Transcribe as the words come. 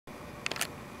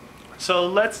So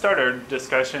let's start our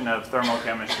discussion of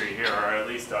thermochemistry here, or at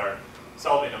least our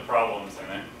solving of problems in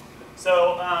it.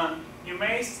 So you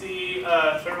may see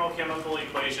a thermochemical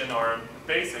equation or a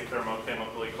basic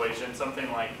thermochemical equation,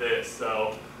 something like this.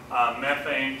 So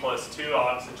methane plus 2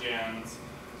 oxygens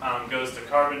goes to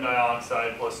carbon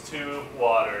dioxide plus 2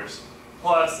 waters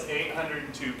plus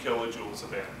 802 kilojoules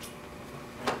of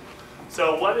energy.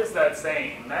 So what is that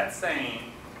saying? That's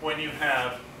saying when you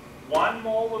have 1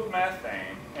 mole of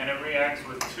methane and it reacts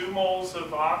with 2 moles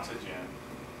of oxygen,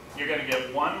 you're going to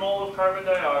get 1 mole of carbon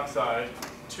dioxide,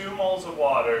 2 moles of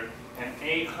water, and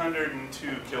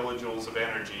 802 kilojoules of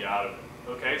energy out of it.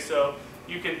 Okay, so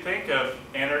you can think of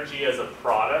energy as a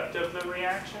product of the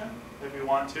reaction, if you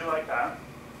want to, like that.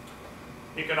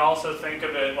 You can also think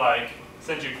of it like,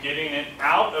 since you're getting it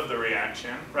out of the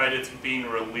reaction, right, it's being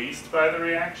released by the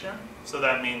reaction, so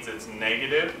that means it's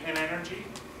negative in energy,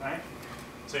 right?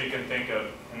 So you can think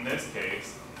of, in this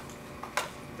case,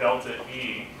 delta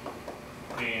E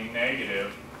being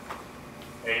negative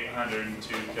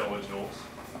 802 kilojoules.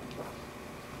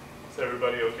 Is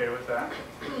everybody okay with that?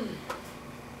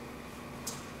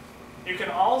 You can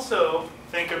also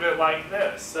think of it like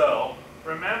this. So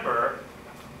remember,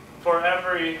 for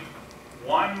every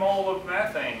 1 mole of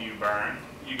methane you burn,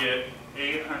 you get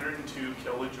 802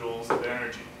 kilojoules of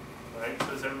energy. Right?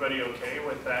 So is everybody okay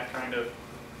with that kind of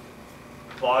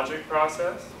logic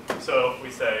process? So if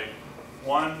we say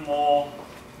 1 mole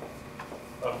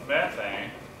of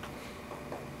methane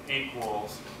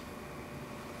equals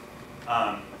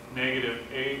negative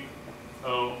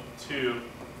 802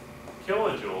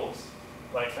 kilojoules,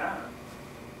 like that,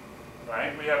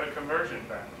 right? We have a conversion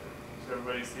factor. Does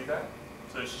everybody see that?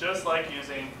 So it's just like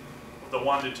using the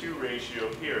 1:2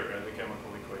 ratio here in the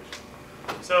chemical equation.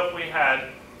 So if we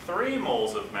had 3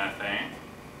 moles of methane,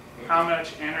 how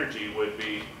much energy would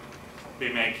we be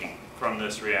making from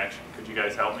this reaction? Could you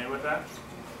guys help me with that?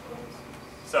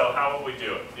 So how would we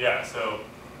do it? Yeah, so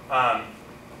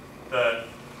the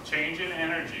change in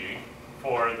energy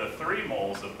for the 3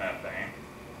 moles of methane,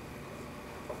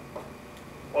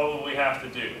 what would we have to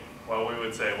do? Well, we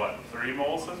would say, what, 3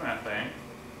 moles of methane?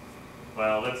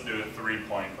 Well, let's do a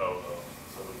 3.00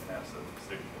 so we can have some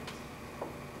signals.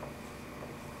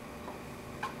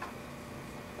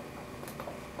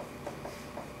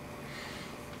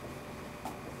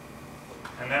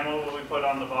 And then what will we put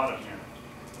on the bottom here?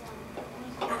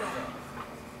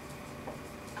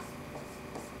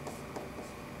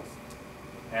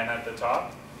 And at the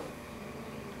top?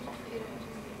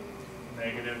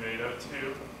 Negative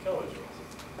 802 kilojoules.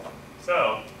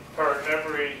 So, for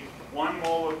every 1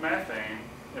 mole of methane,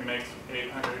 it makes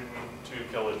 802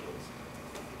 kilojoules.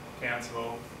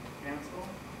 Cancel, cancel.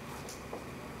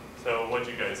 So what'd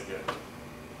you guys get?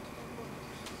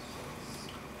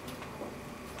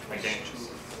 Again,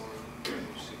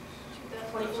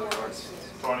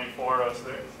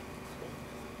 2406.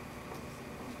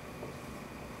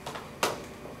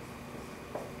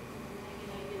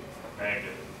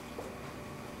 Negative.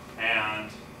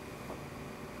 And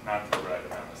not to the right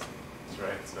around the sequence,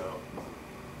 right? So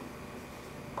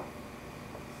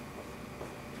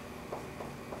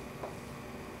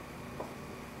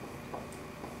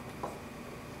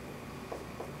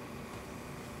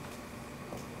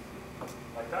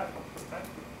like that. Okay.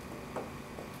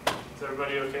 Is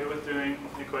everybody okay with doing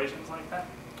equations like that?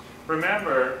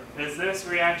 Remember, is this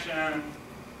reaction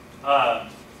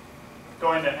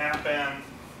going to happen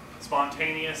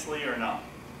spontaneously or not?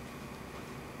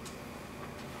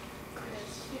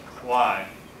 Why?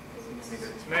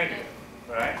 It's negative,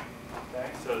 right?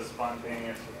 Okay, so it's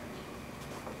spontaneous reaction.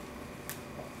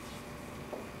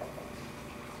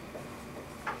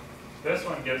 This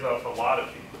one gives off a lot of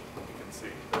heat, you can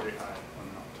see, very high amount.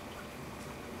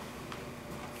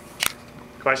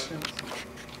 Questions?